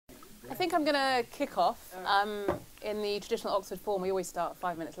I think I'm going to kick off. In the traditional Oxford form, we always start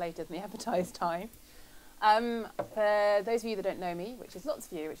 5 minutes later than the advertised time. For those of you that don't know me, which is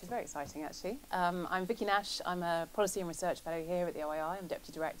lots of you, which is very exciting actually, I'm Vicky Nash. I'm a Policy and Research Fellow here at the OII. I'm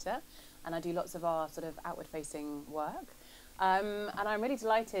Deputy Director, and I do lots of our sort of outward-facing work. And I'm really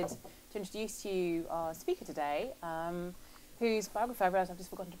delighted to introduce to you our speaker today, whose biography I realise I've just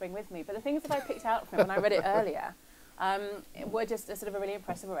forgotten to bring with me. But the things that I picked out from it when I read it earlier were just a sort of a really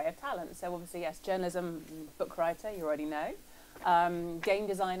impressive array of talent. So obviously, yes, journalism, book writer, you already know. Game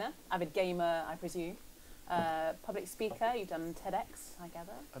designer, avid gamer, I presume. Public speaker, you've done TEDx, I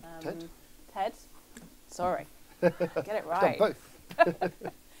gather. TED? Sorry. Get it right. Done both.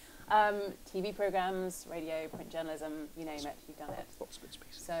 TV programmes, radio, print journalism, you name it, you've done it. Lots of bits and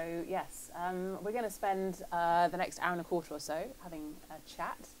pieces. So, yes, we're going to spend the next hour and a quarter or so having a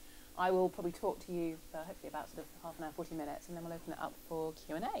chat. I will probably talk to you for hopefully about sort of half an hour, 40 minutes, and then we'll open it up for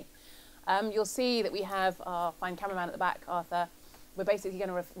Q&A. You'll see that we have our fine cameraman at the back, Arthur. We're basically going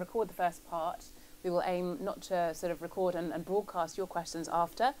to record the first part. We will aim not to sort of record and broadcast your questions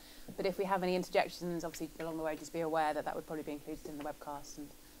after, but if we have any interjections, obviously along the way, just be aware that that would probably be included in the webcast, and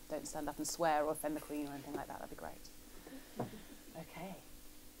don't stand up and swear or offend the Queen or anything like that. That'd be great. Okay.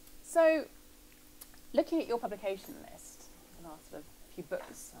 So, looking at your publication list, and our sort of few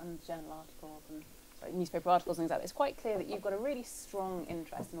books and journal articles and newspaper articles and things like that, it's quite clear that you've got a really strong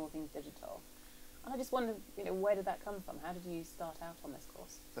interest in all things digital. And I just wondered, where did that come from? How did you start out on this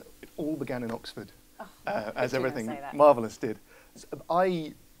course? So it all began in Oxford, as everything marvellous did. So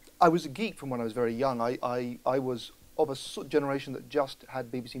I was a geek from when I was very young. I was of a generation that just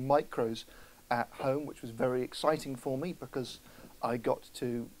had BBC Micros at home, which was very exciting for me because I got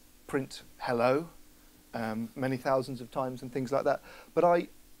to print hello many thousands of times and things like that. But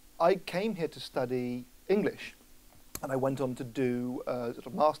I came here to study English. And I went on to do sort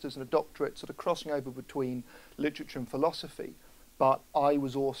of masters and a doctorate, sort of crossing over between literature and philosophy. But I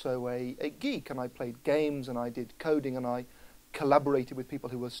was also a geek, and I played games, and I did coding, and I collaborated with people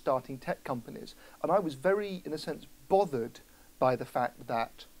who were starting tech companies. And I was very, in a sense, bothered by the fact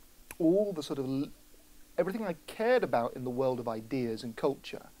that all the sort of everything I cared about in the world of ideas and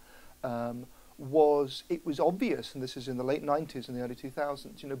culture was obvious, and this is in the late 90s and the early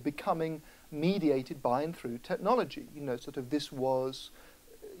 2000s, becoming mediated by and through technology. Sort of this was,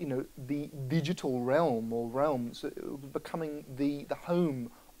 the digital realm or realms becoming the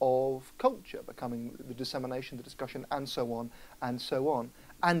home of culture, becoming the dissemination, the discussion, and so on and so on.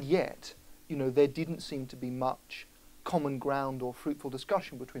 And yet, there didn't seem to be much common ground or fruitful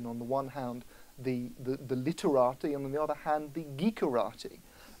discussion between, on the one hand, the literati, and on the other hand, the geekerati.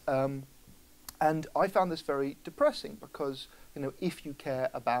 And I found this very depressing because, if you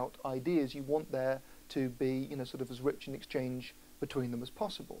care about ideas, you want there to be, sort of as rich an exchange between them as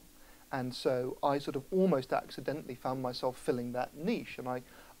possible. And so I sort of almost accidentally found myself filling that niche. And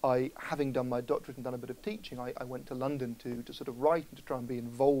I having done my doctorate and done a bit of teaching, I went to London to sort of write and to try and be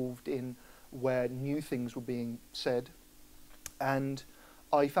involved in where new things were being said. And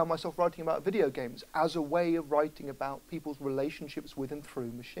I found myself writing about video games as a way of writing about people's relationships with and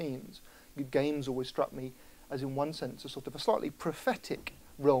through machines. Games always struck me as, in one sense, a sort of a slightly prophetic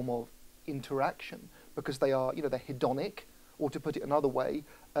realm of interaction, because they are, they're hedonic, or to put it another way,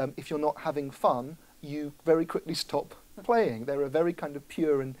 if you're not having fun, you very quickly stop playing. They're a very kind of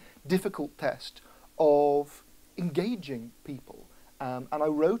pure and difficult test of engaging people. And I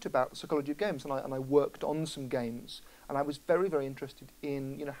wrote about the psychology of games, and I worked on some games, and I was very, very interested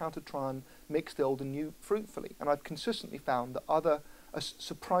in, how to try and mix the old and new fruitfully. And I've consistently found that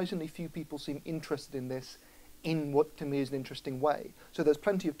surprisingly few people seem interested in this in what to me is an interesting way. So there's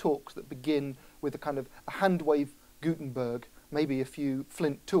plenty of talks that begin with a kind of a hand wave Gutenberg, maybe a few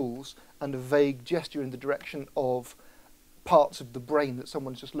flint tools, and a vague gesture in the direction of parts of the brain that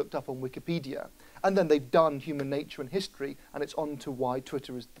someone's just looked up on Wikipedia. And then they've done human nature and history, and it's on to why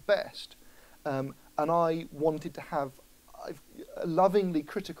Twitter is the best. And I wanted to have a lovingly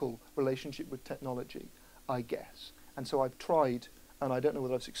critical relationship with technology, I guess. And so I've tried, and I don't know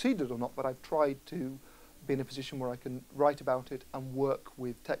whether I've succeeded or not, but I've tried to be in a position where I can write about it and work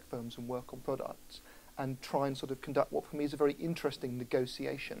with tech firms and work on products and try and sort of conduct what for me is a very interesting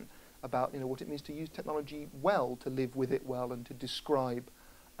negotiation about what it means to use technology well, to live with it well, and to describe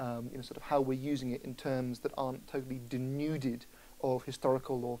sort of how we're using it in terms that aren't totally denuded of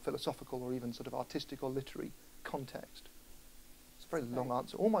historical or philosophical or even sort of artistic or literary context. It's a very long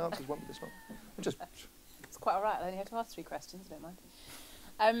answer. All my answers went with this one. It's quite all right. I only have to ask 3 questions. I don't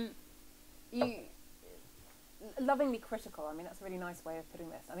mind. You lovingly critical. I mean, that's a really nice way of putting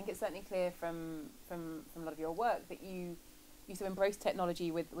this. I think it's certainly clear from a lot of your work that you you sort of embrace technology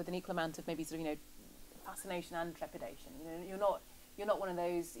with an equal amount of maybe sort of, you know, fascination and trepidation. You know, you're not one of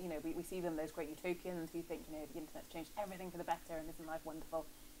those, you know, we see them, those great utopians who think, you know, the internet's changed everything for the better and isn't life wonderful.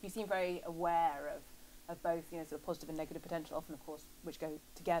 You seem very aware of both, you know, sort of positive and negative potential, often of course, which go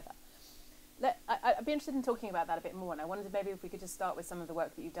together. I'd be interested in talking about that a bit more, and I wondered maybe if we could just start with some of the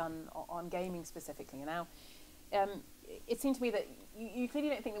work that you've done on gaming specifically. And now, it seemed to me that you clearly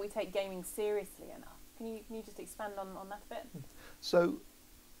don't think that we take gaming seriously enough. Can you just expand on that a bit? So,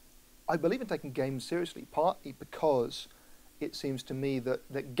 I believe in taking games seriously, partly because it seems to me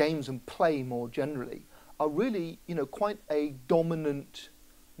that games and play more generally are really, you know, quite a dominant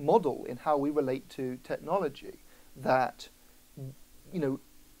model in how we relate to technology. That, you know,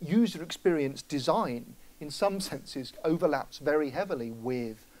 user experience design in some senses overlaps very heavily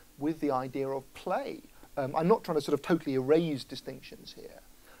with the idea of play. I'm not trying to sort of totally erase distinctions here,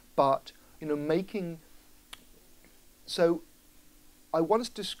 but, you know, so I once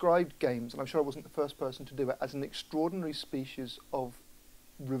described games, and I'm sure I wasn't the first person to do it, as an extraordinary species of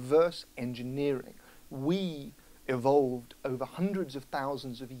reverse engineering. We evolved over hundreds of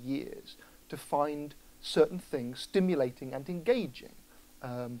thousands of years to find certain things stimulating and engaging.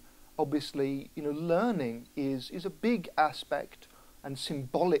 Obviously, you know, learning is a big aspect, and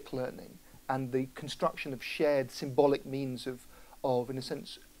symbolic learning, and the construction of shared symbolic means of, in a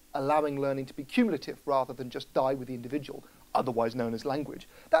sense, allowing learning to be cumulative rather than just die with the individual, otherwise known as language.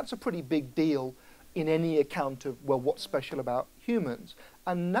 That's a pretty big deal in any account of, well, what's special about humans.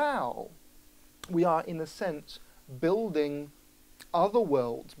 And now we are, in a sense, building other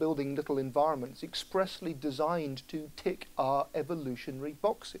worlds, building little environments expressly designed to tick our evolutionary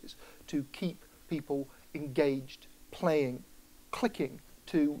boxes, to keep people engaged, playing, clicking,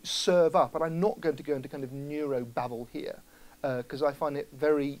 to serve up. And I'm not going to go into kind of neurobabble here, because I find it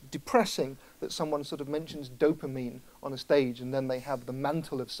very depressing that someone sort of mentions dopamine on a stage and then they have the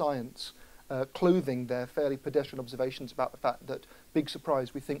mantle of science clothing their fairly pedestrian observations about the fact that, big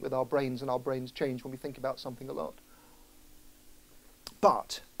surprise, we think with our brains and our brains change when we think about something a lot.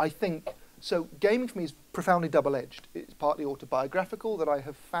 But I think, so gaming for me is profoundly double-edged. It's partly autobiographical, that I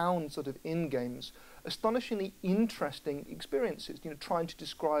have found sort of in games astonishingly interesting experiences, you know, trying to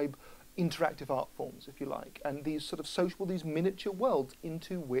describe interactive art forms, if you like, and these sort of social, these miniature worlds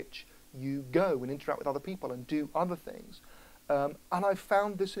into which you go and interact with other people and do other things. And I've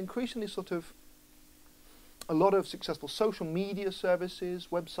found this increasingly sort of, a lot of successful social media services,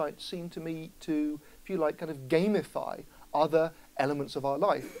 websites seem to me to, if you like, kind of gamify other elements of our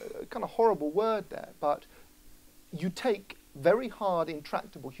life. A kind of horrible word there, but you take very hard,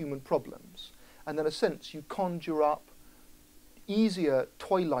 intractable human problems, and in a sense you conjure up easier,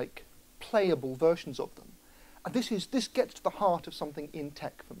 toy-like, playable versions of them. And this gets to the heart of something in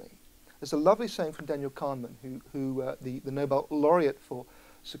tech for me. There's a lovely saying from Daniel Kahneman, the Nobel laureate for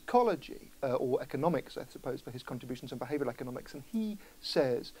psychology, or economics, I suppose, for his contributions on behavioral economics, and he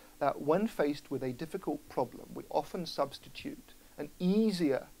says that when faced with a difficult problem, we often substitute an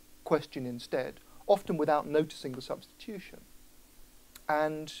easier question instead, often without noticing the substitution.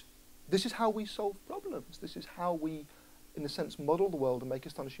 And this is how we solve problems. This is how we, in a sense, model the world and make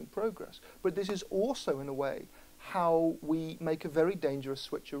astonishing progress. But this is also, in a way, how we make a very dangerous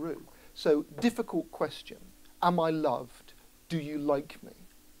switcheroo. So, difficult question, am I loved? Do you like me?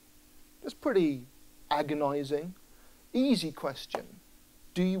 That's pretty agonizing. Easy question,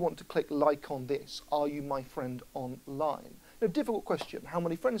 do you want to click like on this? Are you my friend online? No, difficult question, how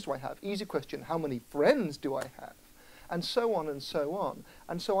many friends do I have? Easy question, how many friends do I have? And so on and so on.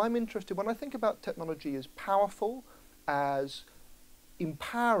 And so I'm interested, when I think about technology as powerful, as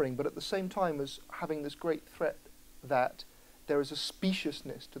empowering, but at the same time as having this great threat that there is a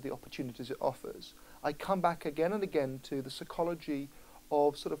speciousness to the opportunities it offers, I come back again and again to the psychology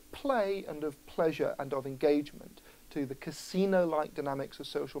of sort of play and of pleasure and of engagement, to the casino-like dynamics of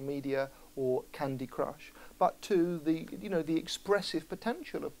social media or Candy Crush, but to the, you know, the expressive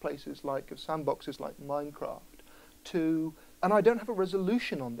potential of places like, of sandboxes like Minecraft, to, and I don't have a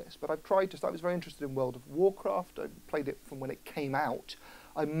resolution on this, but I've tried to, I was very interested in World of Warcraft, I played it from when it came out.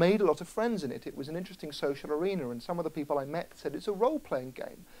 I made a lot of friends in it. It was an interesting social arena, and some of the people I met said it's a role-playing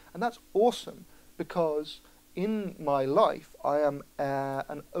game, and that's awesome, because in my life I am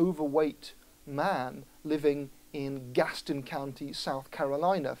an overweight man living in Gaston County, South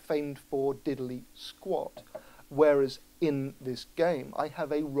Carolina, famed for diddly squat, whereas in this game I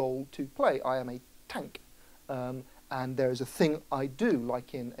have a role to play. I am a tank, and there is a thing I do,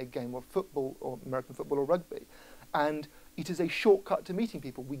 like in a game of football or American football or rugby, and it is a shortcut to meeting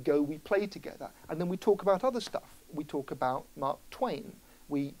people. We go, we play together, and then we talk about other stuff. We talk about Mark Twain,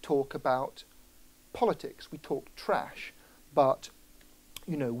 we talk about politics, we talk trash, but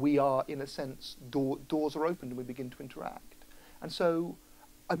you know, we are, in a sense, doors are opened and we begin to interact. And so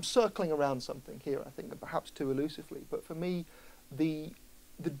I'm circling around something here, I think, and perhaps too elusively, but for me, the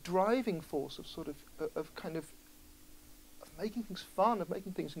driving force of sort of kind of making things fun, of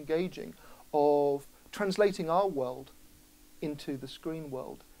making things engaging, of translating our world into the screen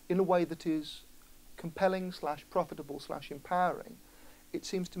world in a way that is compelling / profitable / empowering, it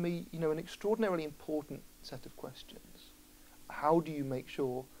seems to me, you know, an extraordinarily important set of questions. How do you make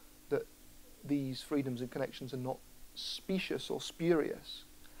sure that these freedoms and connections are not specious or spurious?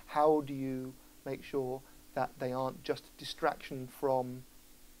 How do you make sure that they aren't just a distraction from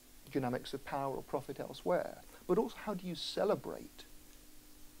dynamics of power or profit elsewhere? But also, how do you celebrate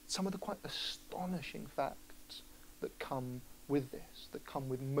some of the quite astonishing facts that come with this, that come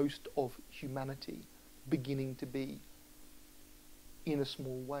with most of humanity beginning to be, in a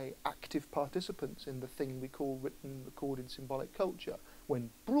small way, active participants in the thing we call written, recorded, symbolic culture, when,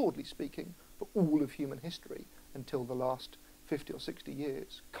 broadly speaking, for all of human history, until the last 50 or 60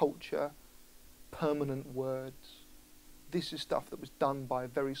 years, culture, permanent words, this is stuff that was done by a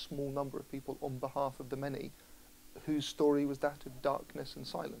very small number of people on behalf of the many, whose story was that of darkness and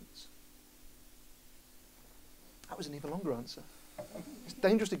silence. That was an even longer answer. It's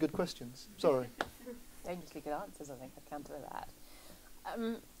dangerously good questions. Sorry. Dangerously good answers, I think. I'd counter that.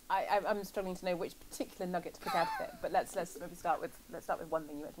 I'm struggling to know which particular nugget to pick out of it, but let's maybe start with one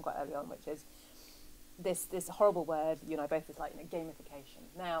thing you mentioned quite early on, which is this horrible word you and I both dislike, you know, gamification.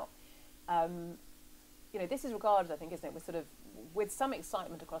 Now, you know, this is regarded, I think, isn't it, with some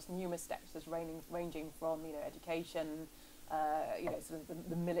excitement across numerous sectors, ranging from, you know, education, you know, sort of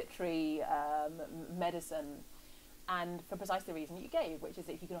the military, medicine, and for precisely the reason you gave, which is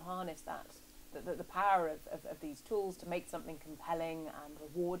that if you can harness that. The power of these tools to make something compelling and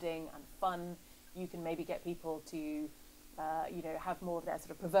rewarding and fun, you can maybe get people to, you know, have more of their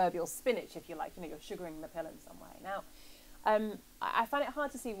sort of proverbial spinach, if you like, you know, you're sugaring the pill in some way. Now, I find it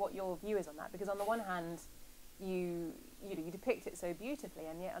hard to see what your view is on that, because on the one hand, you depict it so beautifully,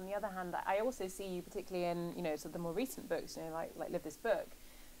 and yet on the other hand, I also see you, particularly in, you know, sort of the more recent books, you know, like Live This Book,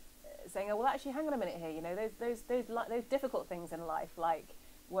 saying, oh, well, actually, hang on a minute here, you know, those difficult things in life, like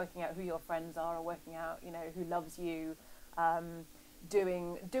working out who your friends are, or working out, you know, who loves you,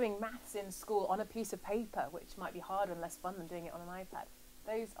 doing maths in school on a piece of paper, which might be harder and less fun than doing it on an iPad.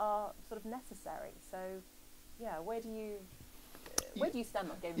 Those are sort of necessary. So, yeah, where do you stand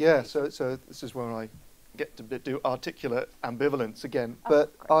on gamification? Yeah, so this is where I get to do articulate ambivalence again.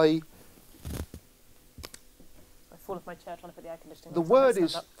 But I fall off my chair trying to put the air conditioning on.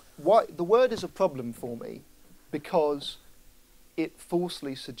 The word is a problem for me, because it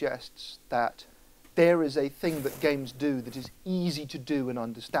falsely suggests that there is a thing that games do that is easy to do and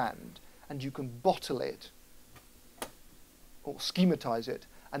understand, and you can bottle it or schematize it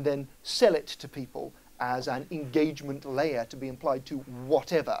and then sell it to people as an engagement layer to be applied to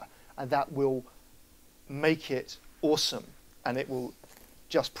whatever, and that will make it awesome, and it will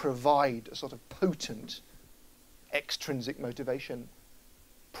just provide a sort of potent extrinsic motivation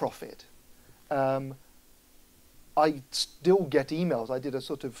profit. I still get emails. I did a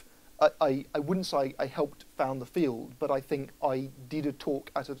sort of, I wouldn't say I helped found the field, but I think I did a talk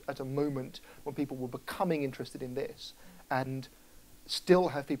at a moment when people were becoming interested in this, and still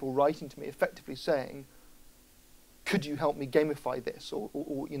have people writing to me effectively saying, could you help me gamify this? Or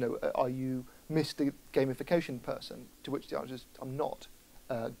you know, are you Mr. Gamification person? To which the answer is, I'm not.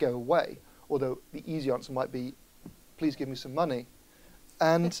 Go away. Although the easy answer might be, please give me some money.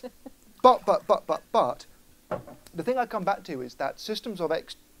 And, but, the thing I come back to is that systems of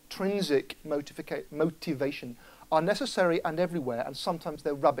extrinsic motivation are necessary and everywhere, and sometimes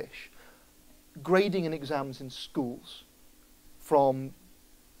they're rubbish. Grading and exams in schools from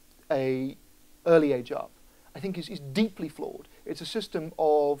an early age up, I think is deeply flawed. It's a system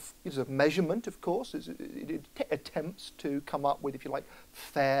of measurement, of course. It attempts to come up with, if you like,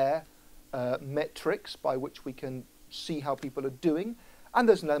 fair metrics by which we can see how people are doing. And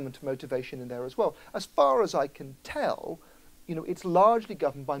there's an element of motivation in there as well. As far as I can tell, you know, it's largely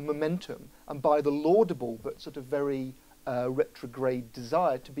governed by momentum and by the laudable but sort of very retrograde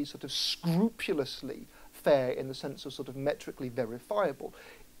desire to be sort of scrupulously fair in the sense of sort of metrically verifiable.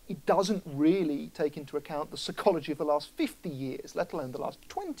 It doesn't really take into account the psychology of the last 50 years, let alone the last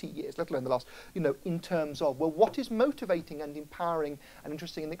 20 years, let alone the last, you know, in terms of, well, what is motivating and empowering and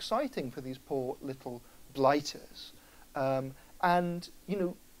interesting and exciting for these poor little blighters? And, you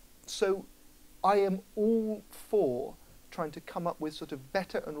know, so I am all for trying to come up with sort of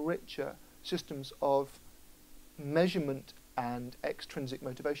better and richer systems of measurement and extrinsic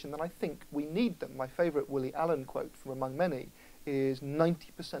motivation, then I think we need them. My favourite Willie Allen quote from among many is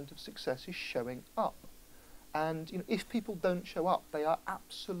 90% of success is showing up. And if people don't show up, they are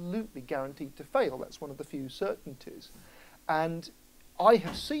absolutely guaranteed to fail. That's one of the few certainties. And I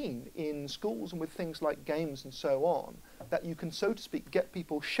have seen in schools and with things like games and so on, that you can, so to speak, get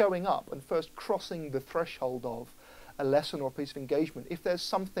people showing up and first crossing the threshold of a lesson or a piece of engagement. If there's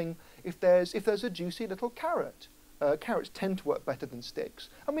something, if there's a juicy little carrot, carrots tend to work better than sticks.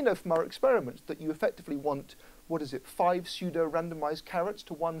 And we know from our experiments that you effectively want, 5 pseudo-randomized carrots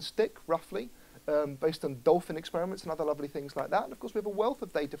to 1 stick, roughly, based on dolphin experiments and other lovely things like that. And of course we have a wealth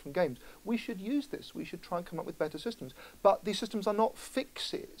of data from games. We should use this. We should try and come up with better systems. But these systems are not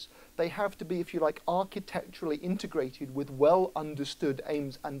fixes. They have to be, if you like, architecturally integrated with well understood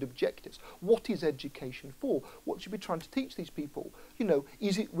aims and objectives. What is education for? What should we be trying to teach these people?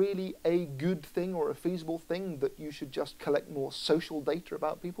 Is it really a good thing or a feasible thing that you should just collect more social data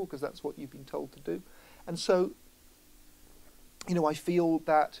about people because that's what you've been told to do? And so, I feel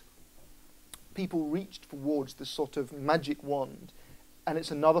that people reached towards this sort of magic wand, and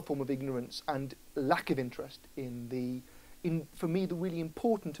it's another form of ignorance and lack of interest in for me, the really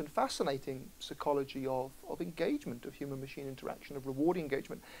important and fascinating psychology of engagement, of human-machine interaction, of rewarding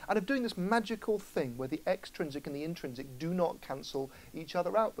engagement, and of doing this magical thing where the extrinsic and the intrinsic do not cancel each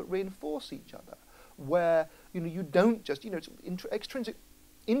other out, but reinforce each other, where, you don't just,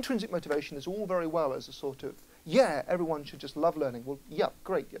 intrinsic motivation is all very well as a sort of, yeah, everyone should just love learning. Well, yeah,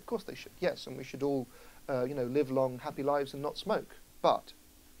 great, yeah, of course they should, yes, and we should all, live long, happy lives and not smoke. But,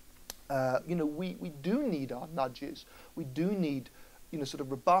 we do need our nudges. We do need, sort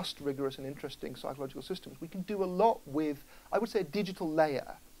of robust, rigorous and interesting psychological systems. We can do a lot with, I would say, a digital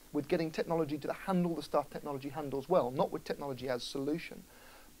layer, with getting technology to handle the stuff technology handles well, not with technology as solution.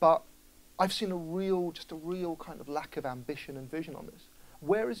 But I've seen a real kind of lack of ambition and vision on this.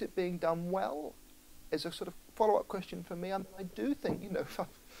 Where is it being done well? Is a sort of follow-up question for me. I do think,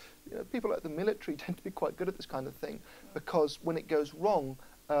 people like the military tend to be quite good at this kind of thing, because when it goes wrong,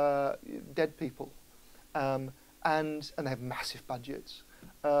 dead people, and they have massive budgets.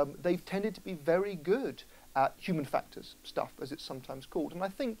 They've tended to be very good at human factors stuff, as it's sometimes called. And I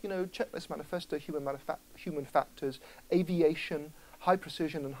think, Checklist Manifesto, human factors, aviation, high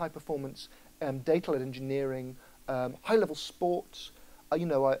precision and high performance, data-led engineering, high-level sports.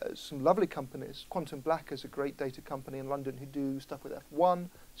 Some lovely companies. Quantum Black is a great data company in London who do stuff with F1,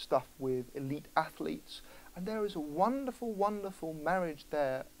 stuff with elite athletes. And there is a wonderful, wonderful marriage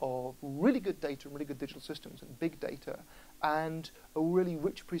there of really good data and really good digital systems and big data, and a really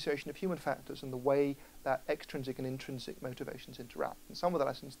rich appreciation of human factors and the way that extrinsic and intrinsic motivations interact. And some of the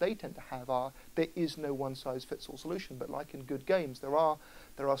lessons they tend to have are, there is no one-size-fits-all solution, but like in good games, there are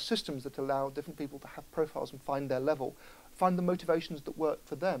systems that allow different people to have profiles and find their level, find the motivations that work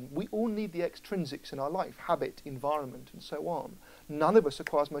for them. We all need the extrinsics in our life, habit, environment, and so on. None of us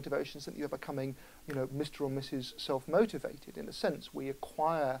acquires motivations that you're becoming, Mr. or Mrs. self-motivated. In a sense, we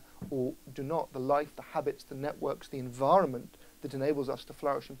acquire, or do not, the life, the habits, the networks, the environment that enables us to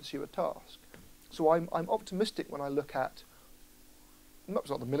flourish and pursue a task. So I'm optimistic when I look at, not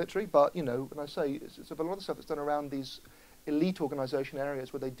the military, but, when I say it's a lot of stuff that's done around these elite organisation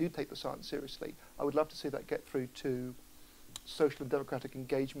areas where they do take the science seriously. I would love to see that get through to social and democratic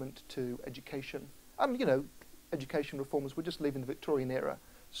engagement, to education. And, education reforms, we're just leaving the Victorian era.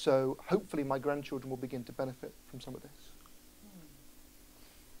 So hopefully my grandchildren will begin to benefit from some of this.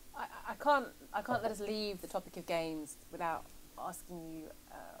 I can't let us leave the topic of games without asking you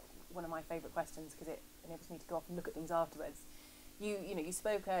one of my favourite questions, because it enables me to go off and look at things afterwards. You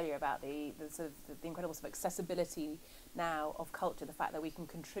spoke earlier about the incredible sort of accessibility now of culture, the fact that we can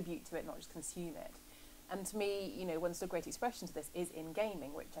contribute to it, not just consume it. And to me, one sort of great expression to this is in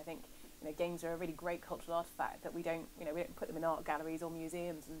gaming, which I think, games are a really great cultural artifact that we don't put them in art galleries or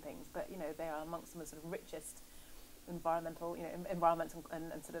museums and things, but, they are amongst some of the sort of richest environmental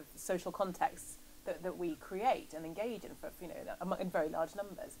and sort of social contexts that we create and engage in in very large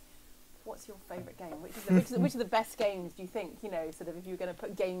numbers. What's your favourite game? Which of the best games do you think, sort of, if you were going to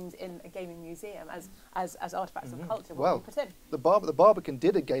put games in a gaming museum as artefacts of culture, what would you put in? The Barbican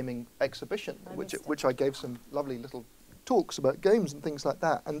did a gaming exhibition, which I gave some lovely little talks about games and things like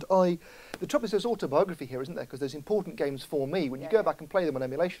that. And the trouble is there's autobiography here, isn't there? Because there's important games for me. When you go back and play them on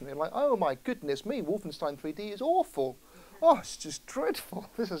emulation, you're like, oh my goodness me, Wolfenstein 3D is awful. Oh, it's just dreadful.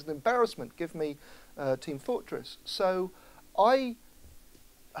 This is an embarrassment. Give me Team Fortress. So I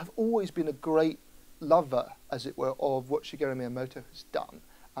have always been a great lover, as it were, of what Shigeru Miyamoto has done,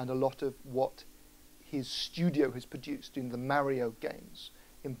 and a lot of what his studio has produced in the Mario games.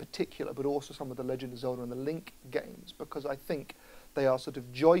 in particular, but also some of the Legend of Zelda and the Link games, because I think they are sort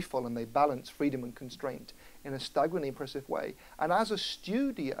of joyful and they balance freedom and constraint in a staggeringly impressive way. And as a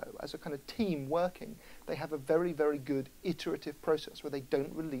studio, as a kind of team working, they have a very, very good iterative process where they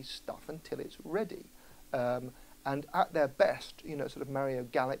don't release stuff until it's ready. And at their best, you know, sort of Mario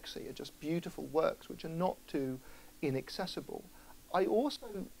Galaxy are just beautiful works which are not too inaccessible. I also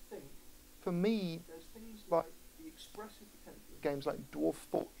think, for me, there's things like the expressive potential of games like Dwarf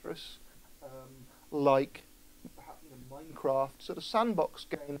Fortress, like perhaps, you know, Minecraft, sort of sandbox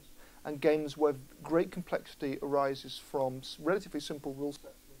games, and games where great complexity arises from relatively simple rule sets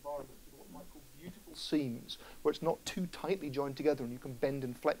and environments with what I might call beautiful seams, where it's not too tightly joined together and you can bend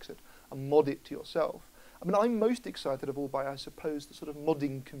and flex it and mod it to yourself. I mean, I'm most excited of all by, I suppose, the sort of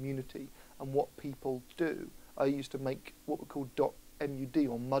modding community and what people do. I used to make what were called .mud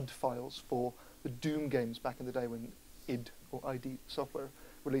or mud files for the Doom games back in the day when id or ID software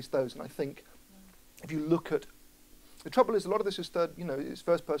released those. And I think if you look at, the trouble is a lot of this is it's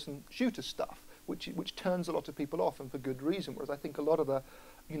first-person shooter stuff, which turns a lot of people off, and for good reason. Whereas I think a lot of the,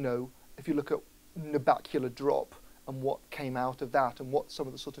 if you look at Nabacular Drop and what came out of that, and what some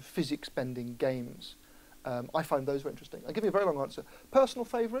of the sort of physics-bending games. I find those very interesting. I'll give you a very long answer. Personal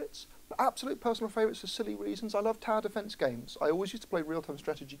favourites, absolute personal favourites for silly reasons. I love tower defence games. I always used to play real-time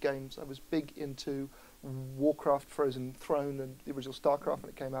strategy games. I was big into Warcraft, Frozen Throne, and the original StarCraft when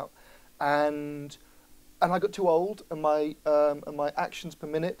it came out. And I got too old, and my actions per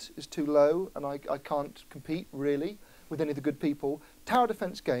minute is too low, and I can't compete really with any of the good people. Tower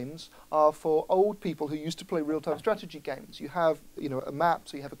defence games are for old people who used to play real-time strategy games. You have a map,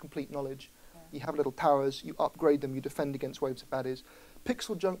 so you have a complete knowledge. You have little towers, you upgrade them, you defend against waves of baddies.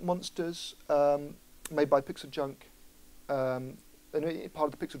 Pixel Junk monsters, made by Pixel Junk, and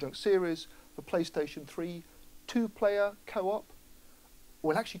part of the Pixel Junk series for PlayStation 3, two-player co-op.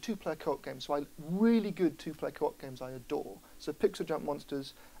 Well, actually two-player co-op games, so really good two-player co-op games I adore. So Pixel Junk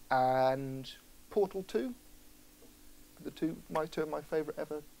monsters and Portal 2, two of my favourite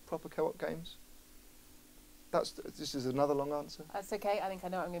ever proper co-op games. This is another long answer. That's okay. I think I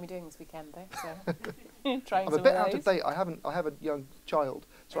know what I'm going to be doing this weekend, though. So trying I'm a bit out of date. I have a young child,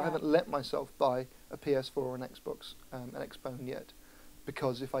 so I haven't let myself buy a PS4 or an Xbox, an Xbone yet,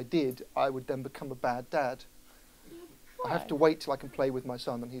 because if I did, I would then become a bad dad. I have to wait till I can play with my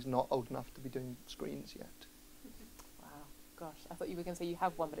son, and he's not old enough to be doing screens yet. Wow, gosh! I thought you were going to say you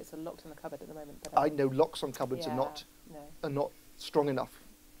have one, but it's locked in the cupboard at the moment. But I know locks on cupboards are not strong enough.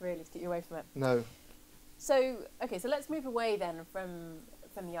 Really, to get you away from it. No. So, okay, so let's move away then from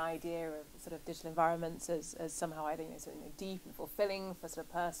the idea of sort of digital environments as somehow either deep and fulfilling for sort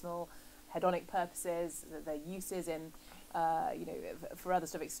of personal, hedonic purposes, their uses in, for other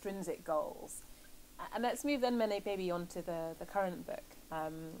sort of extrinsic goals. And let's move then maybe onto the current book.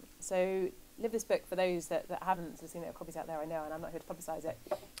 So, Live This Book, for those that haven't sort of seen it, copies out there, I know, and I'm not here to publicise it.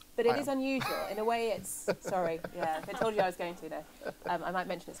 But it is unusual. In a way, it's... Sorry, yeah, if I told you I was going to, no. I might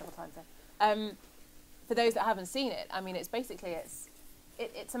mention it several times then. For those that haven't seen it, I mean, it's basically,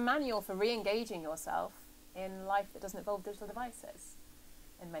 it's a manual for re-engaging yourself in life that doesn't involve digital devices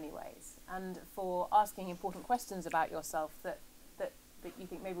in many ways, and for asking important questions about yourself that you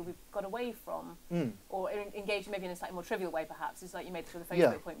think maybe we've got away from, or engaging maybe in a slightly more trivial way perhaps, just like you made the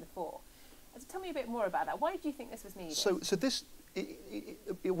Facebook point before. So tell me a bit more about that. Why did you think this was needed? So this,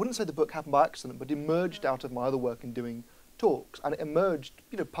 it wouldn't say the book happened by accident, but emerged out of my other work in doing talks, and it emerged,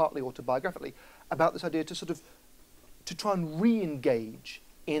 partly autobiographically, about this idea to try and re-engage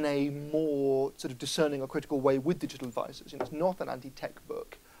in a more sort of discerning or critical way with digital devices. It's not an anti-tech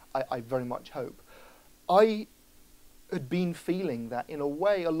book, I very much hope. I had been feeling that, in a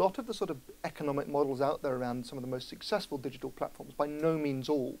way, a lot of the sort of economic models out there around some of the most successful digital platforms, by no means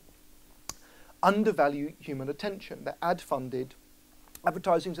all, undervalue human attention. They're ad-funded.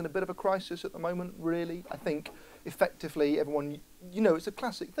 Advertising's in a bit of a crisis at the moment, really. I think effectively everyone, it's a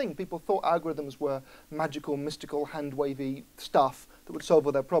classic thing. People thought algorithms were magical, mystical, hand-wavy stuff that would solve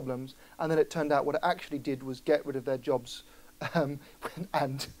all their problems, and then it turned out what it actually did was get rid of their jobs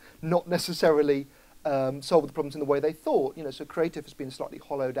and not necessarily solve the problems in the way they thought. So creative has been slightly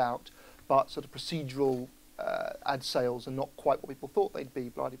hollowed out, but sort of procedural ad sales are not quite what people thought they'd be,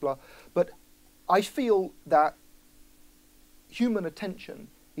 blah, blah, blah. But I feel that human attention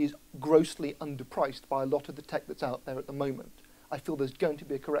is grossly underpriced by a lot of the tech that's out there at the moment. I feel there's going to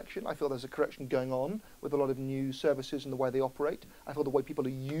be a correction. I feel there's a correction going on with a lot of new services and the way they operate. I feel the way people are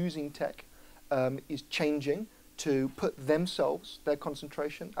using tech is changing to put themselves, their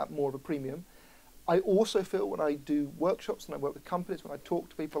concentration, at more of a premium. I also feel when I do workshops and I work with companies, when I talk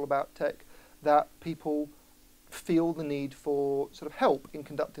to people about tech, that people feel the need for sort of help in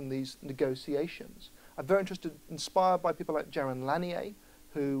conducting these negotiations. I'm very inspired by people like Jaron Lanier,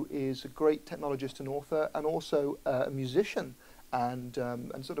 who is a great technologist and author, and also a musician, and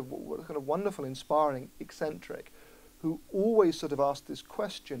sort of kind of wonderful, inspiring, eccentric, who always sort of asked this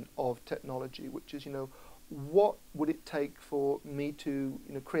question of technology, which is, what would it take for me to,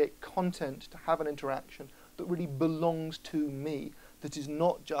 create content, to have an interaction that really belongs to me, that is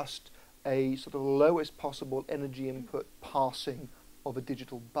not just a sort of lowest possible energy input passing of a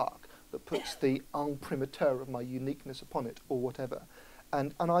digital buck that puts the imprimatur of my uniqueness upon it, or whatever.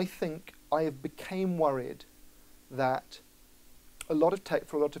 And I think I have became worried that a lot of tech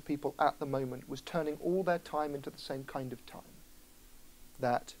for a lot of people at the moment was turning all their time into the same kind of time.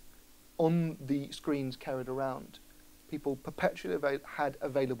 That on the screens carried around, people perpetually had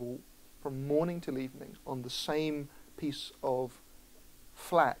available from morning till evening on the same piece of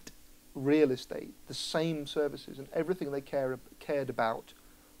flat real estate, the same services, and everything they cared about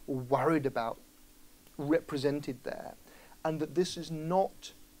or worried about represented there. And that this is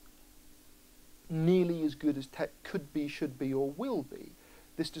not nearly as good as tech could be, should be, or will be.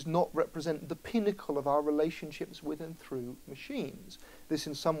 This does not represent the pinnacle of our relationships with and through machines. This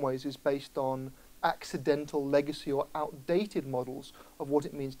in some ways is based on accidental legacy or outdated models of what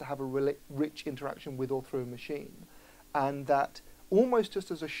it means to have a rich interaction with or through a machine. And that almost just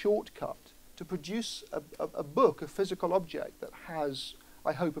as a shortcut to produce a book, a physical object that has,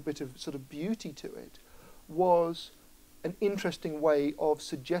 I hope, a bit of sort of beauty to it, was an interesting way of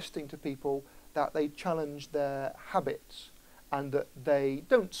suggesting to people that they challenge their habits and that they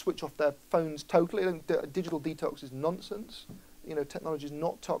don't switch off their phones totally. Digital detox is nonsense. Technology is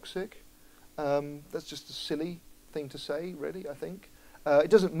not toxic. That's just a silly thing to say, really, I think. It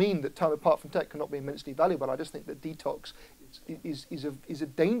doesn't mean that time apart from tech cannot be immensely valuable. I just think that detox is a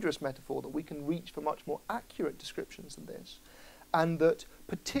dangerous metaphor that we can reach for much more accurate descriptions than this. And that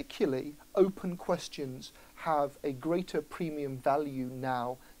particularly open questions have a greater premium value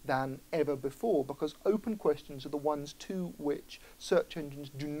now than ever before, because open questions are the ones to which search engines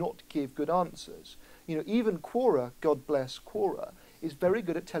do not give good answers. Even Quora, God bless Quora, is very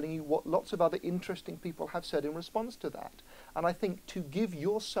good at telling you what lots of other interesting people have said in response to that. And I think to give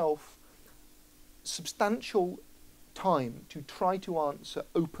yourself substantial time to try to answer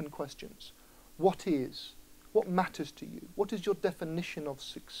open questions. What matters to you? What is your definition of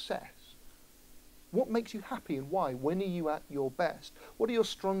success? What makes you happy and why? When are you at your best? What are your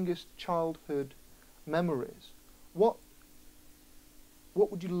strongest childhood memories? What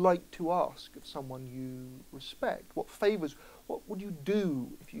would you like to ask of someone you respect? What favours? What would you do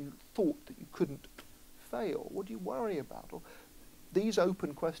if you thought that you couldn't fail? What do you worry about? Or these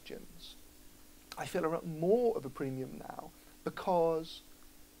open questions, I feel, are at more of a premium now because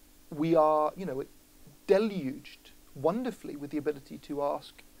we are, deluged wonderfully with the ability to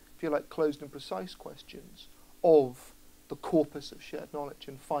ask, if you like, closed and precise questions of the corpus of shared knowledge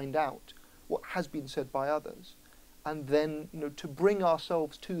and find out what has been said by others. And then, to bring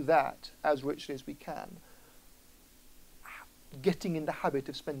ourselves to that as richly as we can, getting in the habit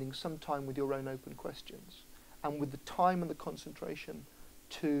of spending some time with your own open questions and with the time and the concentration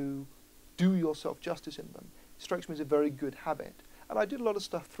to do yourself justice in them, strikes me as a very good habit. And I did a lot of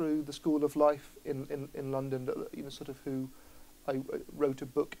stuff through the School of Life in London, who I wrote a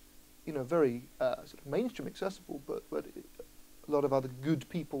book, very sort of mainstream accessible, but a lot of other good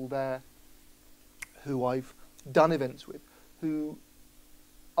people there who I've done events with, who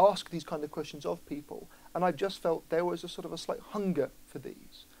ask these kind of questions of people. And I just felt there was a sort of a slight hunger for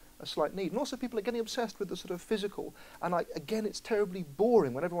these, a slight need. And also people are getting obsessed with the sort of physical. And again, it's terribly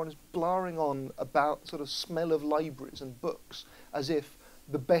boring when everyone is blaring on about sort of smell of libraries and books, as if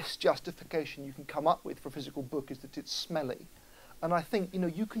the best justification you can come up with for a physical book is that it's smelly. And I think,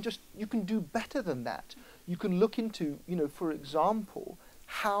 you can do better than that. You can look into, for example,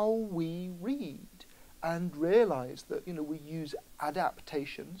 how we read and realize that, we use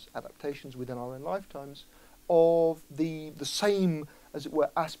adaptations within our own lifetimes of the same, as it were,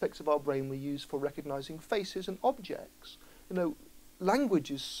 aspects of our brain we use for recognizing faces and objects. Language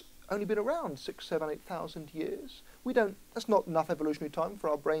has only been around 6,000, 7,000, 8,000 years. That's not enough evolutionary time for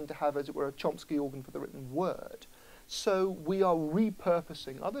our brain to have, as it were, a Chomsky organ for the written word. So we are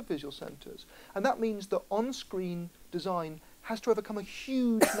repurposing other visual centers. And that means that on-screen design has to overcome a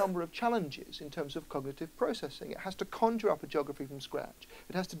huge number of challenges in terms of cognitive processing. It has to conjure up a geography from scratch.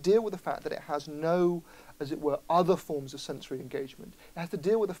 It has to deal with the fact that it has no, as it were, other forms of sensory engagement. It has to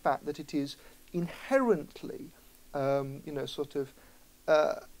deal with the fact that it is inherently,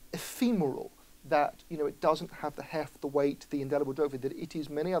 ephemeral, that, you know, it doesn't have the heft, the weight, the indelible trophy, that it is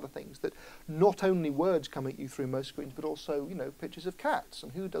many other things, that not only words come at you through most screens, but also, you know, pictures of cats,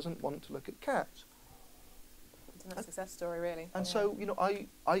 and who doesn't want to look at cats? It's a success story, really. And so, you know,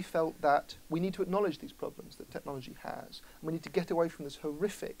 I felt that we need to acknowledge these problems that technology has, and we need to get away from this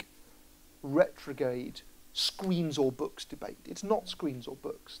horrific, retrograde screens or books debate. It's not screens or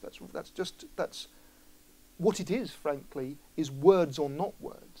books. That's what it is, frankly, is words or not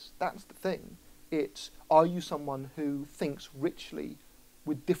words. That's the thing. It's, are you someone who thinks richly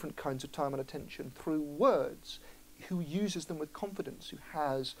with different kinds of time and attention through words, who uses them with confidence, who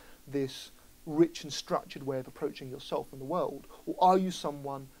has this rich and structured way of approaching yourself and the world? Or are you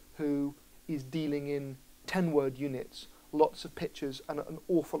someone who is dealing in 10-word units, lots of pictures, and an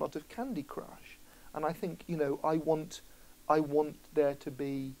awful lot of Candy Crush? And I think, you know, I want there to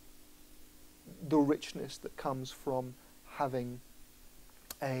be the richness that comes from having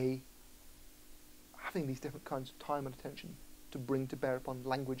these different kinds of time and attention to bring to bear upon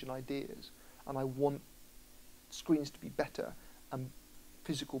language and ideas. And I want screens to be better and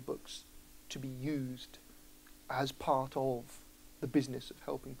physical books to be used as part of the business of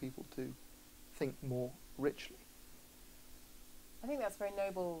helping people to think more richly. I think that's a very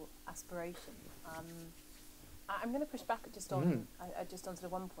noble aspiration. I'm going to push back just on sort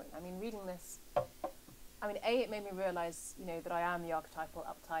of one point. I mean, reading this, I mean, it made me realise, you know, that I am the archetypal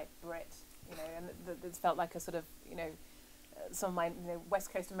uptight Brit, you know, and it's felt like a sort of, you know, some of my, you know,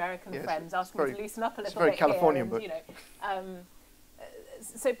 West Coast American friends asking me to loosen up a little bit. It's very Californian book. You know,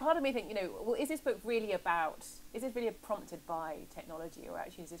 so part of me think, you know, well, is this book really about? Is this really prompted by technology, or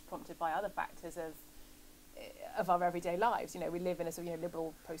actually is this prompted by other factors of our everyday lives? You know, we live in a sort of, you know,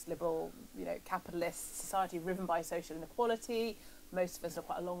 liberal, post-liberal, you know, capitalist society driven by social inequality. Most of us are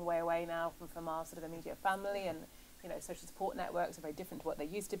quite a long way away now from our sort of immediate family, and, you know, social support networks are very different to what they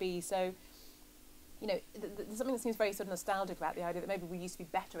used to be. So, you know, there's something that seems very sort of nostalgic about the idea that maybe we used to be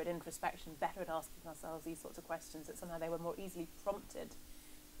better at introspection, better at asking ourselves these sorts of questions, that somehow they were more easily prompted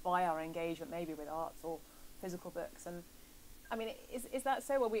by our engagement, maybe with arts or physical books. And I mean, is that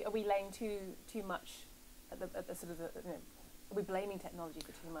so? Are we laying too much at the sort of you know, are we blaming technology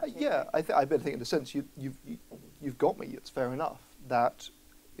for too much? Yeah, I think in a sense you've got me. It's fair enough that,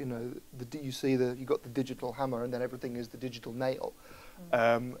 you know, you got the digital hammer and then everything is the digital nail.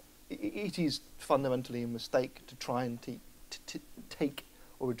 It is fundamentally a mistake to try and take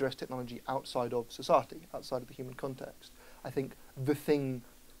or address technology outside of society, outside of the human context. I think the thing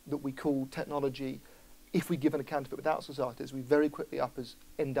that we call technology, if we give an account of it without societies, we very quickly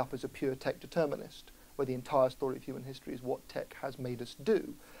end up as a pure tech determinist, where the entire story of human history is what tech has made us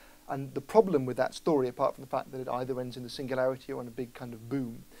do. And the problem with that story, apart from the fact that it either ends in the singularity or in a big kind of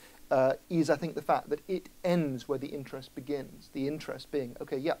boom, is, I think, the fact that it ends where the interest begins. The interest being,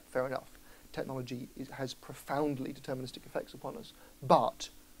 okay, yeah, fair enough, technology has profoundly deterministic effects upon us, but,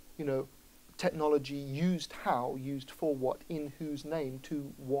 you know, technology used how, used for what, in whose name,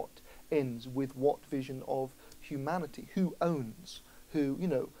 to what ends, with what vision of humanity, who owns, who, you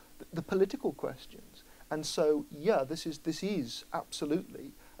know, the political questions. And so, yeah, this is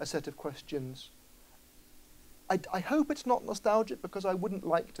absolutely a set of questions. I hope it's not nostalgic, because I wouldn't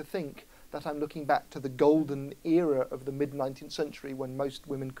like to think that I'm looking back to the golden era of the mid-19th century when most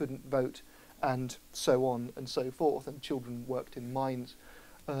women couldn't vote and so on and so forth, and children worked in mines.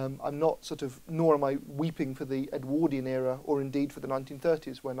 I'm not sort of, nor am I weeping for the Edwardian era, or indeed for the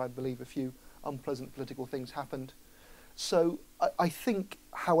 1930s, when I believe a few unpleasant political things happened. So I think,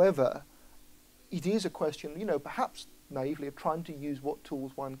 however, it is a question, you know, perhaps naively, of trying to use what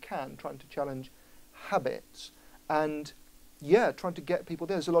tools one can, trying to challenge habits, and, yeah, trying to get people,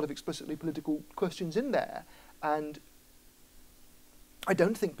 there's a lot of explicitly political questions in there, and I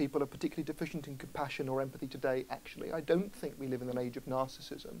don't think people are particularly deficient in compassion or empathy today, actually. I don't think we live in an age of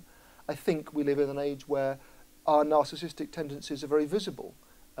narcissism. I think we live in an age where our narcissistic tendencies are very visible,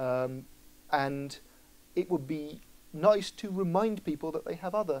 and it would be nice to remind people that they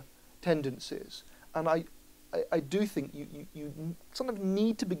have other tendencies. And I do think you sort of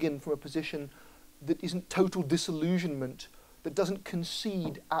need to begin from a position that isn't total disillusionment, that doesn't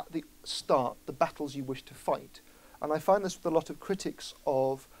concede at the start the battles you wish to fight. And I find this with a lot of critics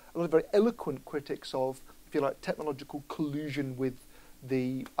of, a lot of very eloquent critics of, if you like, technological collusion with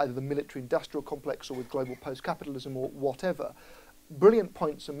either the military-industrial complex or with global post-capitalism or whatever. Brilliant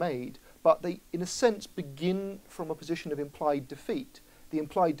points are made, but they, in a sense, begin from a position of implied defeat. The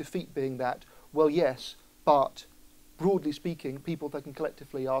implied defeat being that, well, yes, but broadly speaking, people taken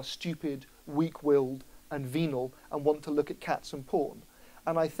collectively are stupid, weak-willed, and venal, and want to look at cats and porn.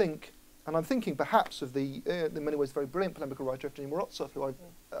 And I think, And I'm thinking perhaps of the, in many ways, very brilliant polemical writer Evgeny Morozov, who I've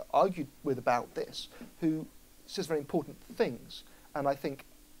argued with about this, who says very important things, and I think,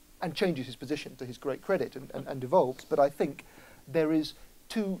 and changes his position to his great credit and evolves, but I think there is,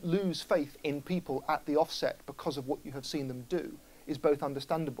 to lose faith in people at the offset because of what you have seen them do is both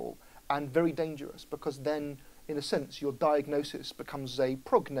understandable and very dangerous, because then, in a sense, your diagnosis becomes a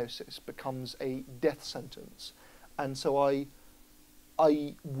prognosis, becomes a death sentence. And so I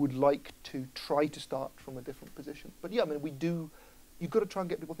would like to try to start from a different position. But yeah, I mean, you've got to try and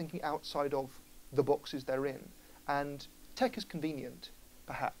get people thinking outside of the boxes they're in. And tech is convenient,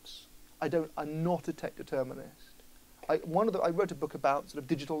 perhaps. I'm not a tech determinist. I wrote a book about sort of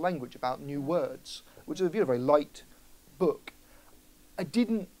digital language, about new words, which is a very light book. I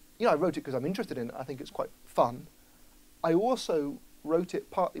wrote it because I'm interested in it. I think it's quite fun. I also wrote it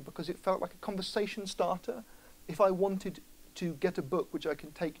partly because it felt like a conversation starter. If I wanted to get a book which I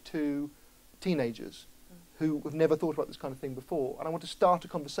can take to teenagers who have never thought about this kind of thing before, and I want to start a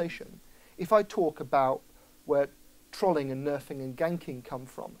conversation, if I talk about where trolling and nerfing and ganking come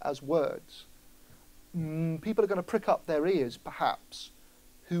from as words, people are going to prick up their ears, perhaps,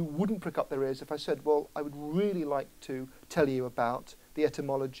 who wouldn't prick up their ears if I said, well, I would really like to tell you about the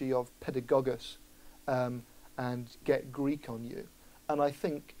etymology of pedagogus and get Greek on you. And I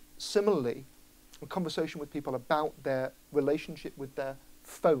think, similarly, a conversation with people about their relationship with their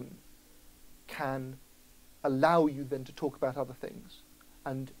phone can allow you then to talk about other things,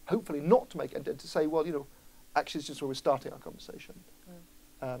 and hopefully not to make, and to say, well, actually it's just where we're starting our conversation.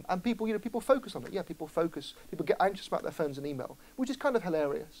 And people, people focus on it. Yeah, people get anxious about their phones and email, which is kind of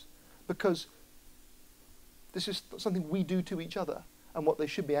hilarious, because this is something we do to each other. And what they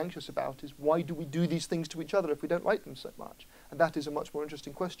should be anxious about is, why do we do these things to each other if we don't like them so much? And that is a much more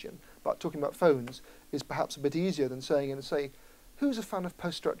interesting question. But talking about phones is perhaps a bit easier than saying, who's a fan of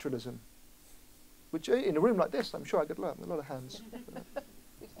post-structuralism? Which, in a room like this, I'm sure I could learn. A lot of hands.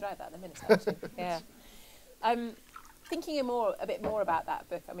 We can try that in a minute, actually. Yeah. Thinking a bit more about that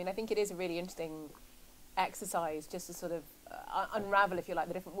book, I mean, I think it is a really interesting exercise just to sort of unravel, if you like,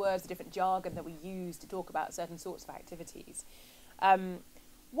 the different words, the different jargon that we use to talk about certain sorts of activities.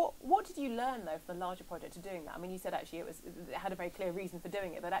 What did you learn, though, from the larger project of doing that? I mean, you said actually it had a very clear reason for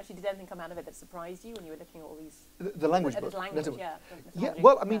doing it, but actually did anything come out of it that surprised you when you were looking at all these... The language book? Yeah,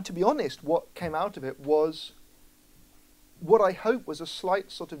 well, I mean, to be honest, what came out of it was what I hope was a slight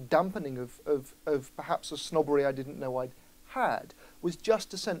sort of dampening of perhaps a snobbery I didn't know I'd had, was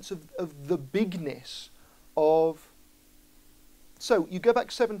just a sense of the bigness of... So you go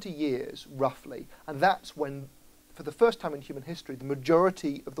back 70 years, roughly, and that's when, for the first time in human history, the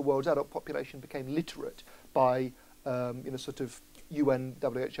majority of the world's adult population became literate by sort of UN,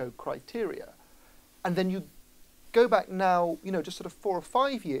 WHO criteria. And then you go back now, just sort of 4 or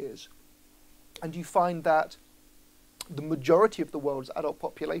 5 years, and you find that the majority of the world's adult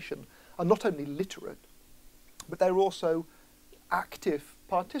population are not only literate, but they're also active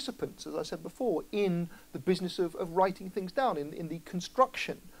participants, as I said before, in the business of writing things down, in the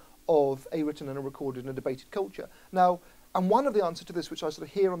construction of a written and a recorded and a debated culture. Now, and one of the answers to this, which I sort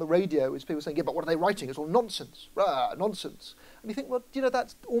of hear on the radio, is people saying, yeah, but what are they writing? It's all nonsense, nonsense. And you think, well,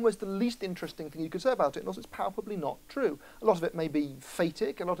 that's almost the least interesting thing you could say about it, and also it's palpably not true. A lot of it may be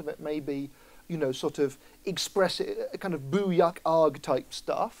phatic, a lot of it may be, sort of expressive, kind of boo, yuck, arg type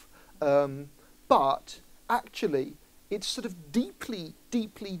stuff. But actually, it's sort of deeply,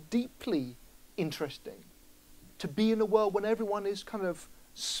 deeply, deeply interesting to be in a world when everyone is kind of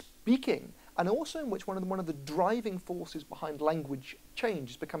speaking, and also in which one of the driving forces behind language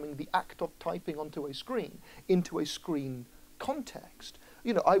change is becoming the act of typing onto a screen, into a screen context.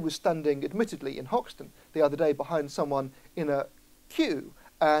 I was standing, admittedly, in Hoxton the other day behind someone in a queue,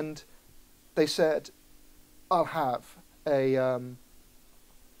 and they said, I'll have a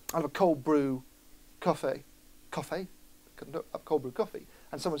cold brew coffee. Coffee? A cold brew coffee.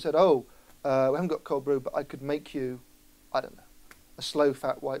 And someone said, we haven't got cold brew, but I could make you, I don't know, a slow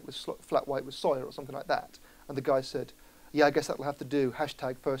flat white with soy or something like that. And the guy said, yeah, I guess that'll have to do,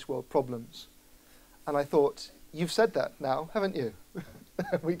 # first world problems. And I thought, you've said that now, haven't you?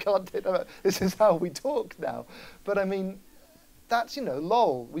 We can't, this is how we talk now. But I mean, that's,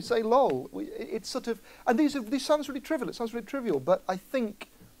 lol. We say lol. It's sort of, and these sounds really trivial. It sounds really trivial, but I think,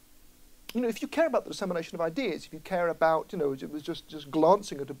 if you care about the dissemination of ideas, if you care about, it was just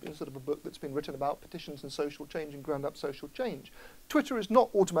glancing at sort of a book that's been written about petitions and social change and ground-up social change. Twitter is not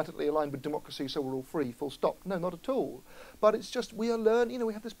automatically aligned with democracy, so we're all free, full stop. No, not at all. But it's just, we are learning,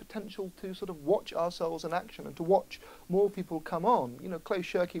 we have this potential to sort of watch ourselves in action and to watch more people come on. Clay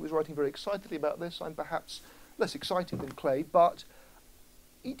Shirky was writing very excitedly about this. I'm perhaps less excited than Clay, but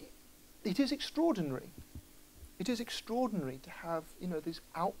it is extraordinary. It is extraordinary to have, you know, this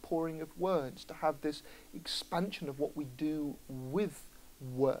outpouring of words, to have this expansion of what we do with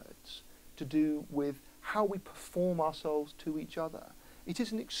words, to do with how we perform ourselves to each other. It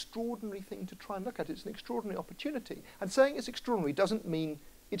is an extraordinary thing to try and look at. It's an extraordinary opportunity. And saying it's extraordinary doesn't mean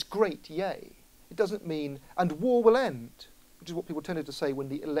it's great, yay. It doesn't mean, and war will end, which is what people tended to say when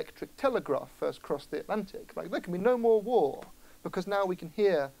the electric telegraph first crossed the Atlantic. Like, there can be no more war, because now we can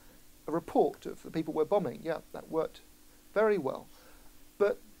hear a report of the people we're bombing. Yeah, that worked very well.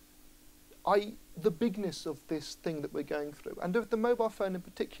 But the bigness of this thing that we're going through, and of the mobile phone in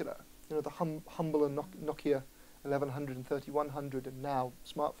particular, you know, the humble and Nokia 1100 and 3100 and now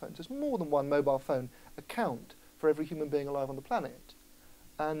smartphones, there's more than one mobile phone account for every human being alive on the planet.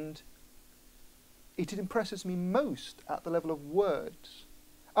 And it impresses me most at the level of words,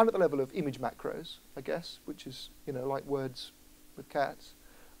 and at the level of image macros, I guess, which is, you know, like words with cats.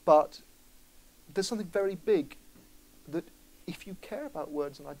 But there's something very big that if you care about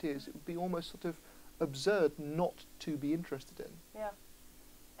words and ideas, it would be almost sort of absurd not to be interested in. Yeah.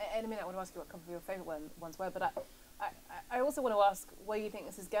 In a minute, I want to ask you what a couple of your favourite ones were, but I also want to ask where you think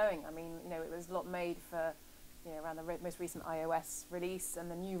this is going. I mean, you know, it was a lot made for, you know, around the most recent iOS release and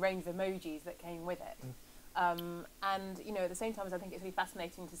the new range of emojis that came with it. And, you know, at the same time, I think it's really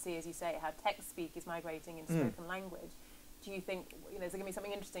fascinating to see, as you say, how text speak is migrating into spoken language. Do you think, you know, is there going to be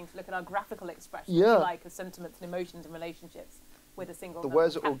something interesting to look at our graphical expression, if you like, of sentiments and emotions and relationships with a single the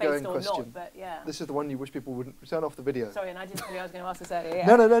where's it all going or question. not, but yeah. This is the one you wish people wouldn't turn off the video. Sorry, and I didn't tell you I was going to ask this earlier.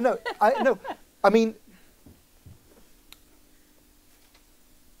 Yeah. No. No. I mean,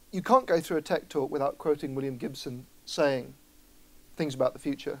 you can't go through a tech talk without quoting William Gibson saying things about the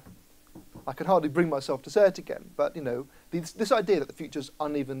future. I can hardly bring myself to say it again, but, you know, this idea that the future's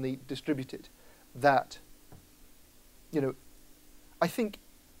unevenly distributed, that, you know, I think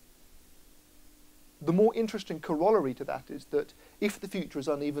the more interesting corollary to that is that if the future is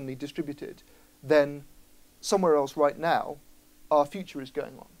unevenly distributed, then somewhere else right now, our future is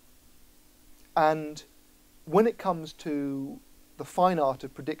going on. And when it comes to the fine art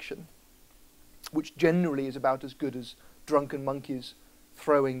of prediction, which generally is about as good as drunken monkeys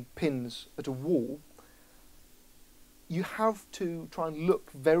throwing pins at a wall, you have to try and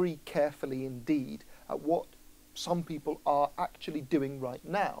look very carefully indeed at what some people are actually doing right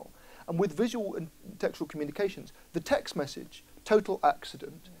now. And with visual and textual communications, the text message, total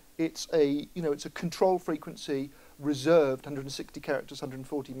accident, it's a, you know, it's a control frequency reserved, 160 characters,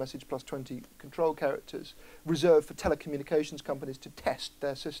 140 message plus 20 control characters, reserved for telecommunications companies to test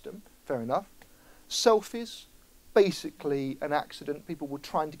their system. Fair enough. Selfies, basically an accident. People were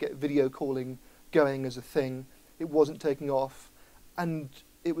trying to get video calling going as a thing. It wasn't taking off. And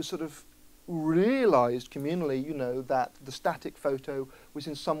it was sort of realized communally, you know, that the static photo was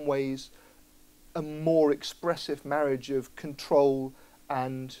in some ways a more expressive marriage of control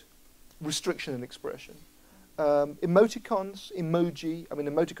and restriction and expression. Emoticons, emoji, I mean,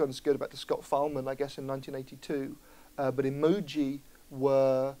 emoticons go back to Scott Fahlman, I guess, in 1982, but emoji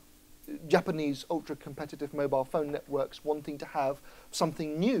were Japanese ultra-competitive mobile phone networks wanting to have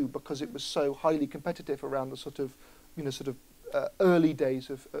something new because it was so highly competitive around the sort of, you know, early days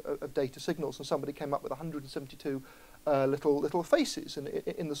of data signals, and somebody came up with 172 little faces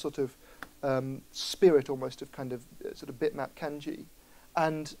in the sort of spirit almost of kind of sort of bitmap kanji,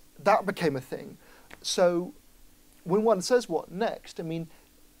 and that became a thing. So when one says what next, I mean,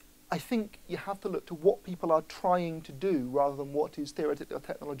 I think you have to look to what people are trying to do rather than what is theoretically or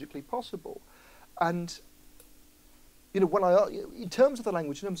technologically possible. And, you know, when in terms of the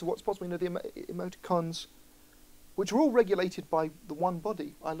language, in terms of what's possible, you know, the emoticons, which are all regulated by the one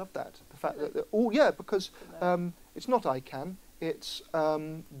body. I love that. The fact that they're all, yeah, because it's not ICANN, it's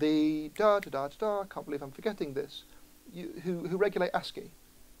the I can't believe I'm forgetting this, who regulate ASCII.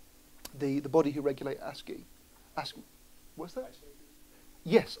 The body who regulate ASCII. What's that?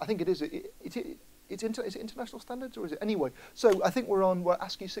 Yes, I think it is. Is it international standards or is it? Anyway, so I think we're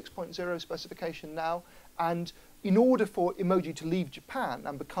ASCII 6.0 specification now, and in order for emoji to leave Japan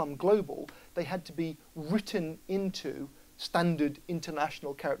and become global, they had to be written into standard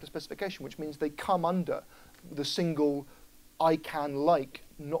international character specification, which means they come under the single ICANN-like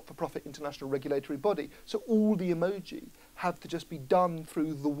not-for-profit international regulatory body. So all the emoji have to just be done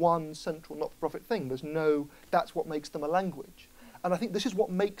through the one central not-for-profit thing. There's no, that's what makes them a language. And I think this is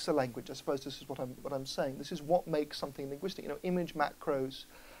what makes a language. I suppose this is what I'm saying. This is what makes something linguistic. You know, image macros,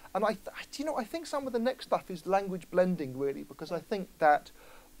 and you know, I think some of the next stuff is language blending really, because I think that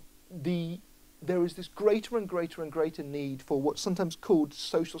there is this greater and greater and greater need for what's sometimes called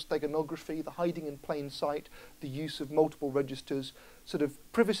social steganography, the hiding in plain sight, the use of multiple registers, sort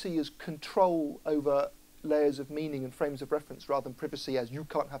of privacy as control over layers of meaning and frames of reference rather than privacy as you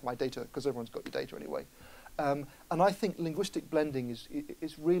can't have my data because everyone's got your data anyway. And I think linguistic blending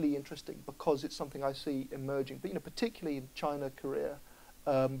is really interesting because it's something I see emerging, but particularly in China, Korea,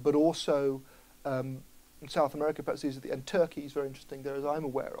 but also in South America, perhaps and Turkey is very interesting there, as I'm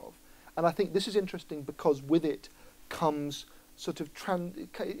aware of. And I think this is interesting because with it comes sort of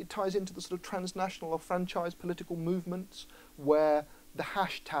it ties into the sort of transnational or franchise political movements where the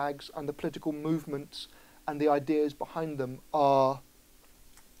hashtags and the political movements and the ideas behind them are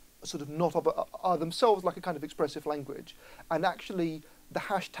sort of are themselves like a kind of expressive language. And actually the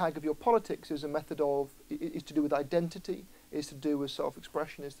hashtag of your politics is a method is to do with identity, is to do with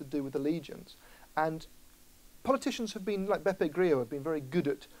self-expression, is to do with allegiance. And politicians have been, like Beppe Grillo, have been very good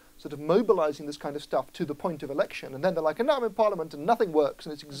at sort of mobilizing this kind of stuff to the point of election, and then they're like, and now I'm in Parliament and nothing works,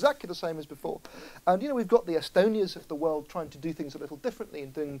 and it's exactly the same as before. And we've got the Estonias of the world trying to do things a little differently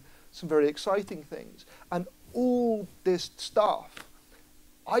and doing some very exciting things. And all this stuff,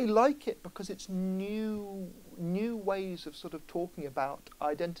 I like it because it's new ways of sort of talking about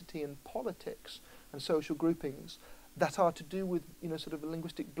identity and politics and social groupings that are to do with sort of a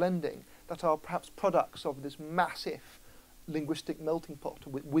linguistic blending, that are perhaps products of this massive linguistic melting pot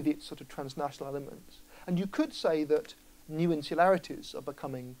with its sort of transnational elements. And you could say that new insularities are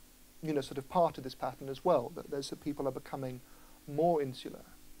becoming sort of part of this pattern as well, that people are becoming more insular.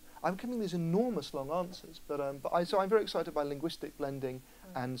 I'm giving these enormous long answers, so I'm very excited by linguistic blending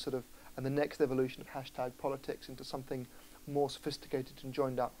and the next evolution of hashtag politics into something more sophisticated and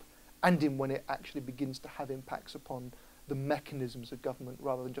joined up, and in when it actually begins to have impacts upon the mechanisms of government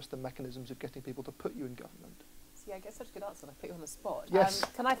rather than just the mechanisms of getting people to put you in government. Yeah, I get such a good answer. I put you on the spot. Yes.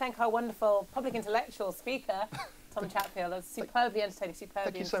 Can I thank our wonderful public intellectual speaker, Tom Chatfield? That was superbly entertaining,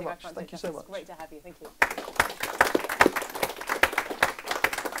 superbly Thank you so much. Thank you so much. It's great to have you. Thank you.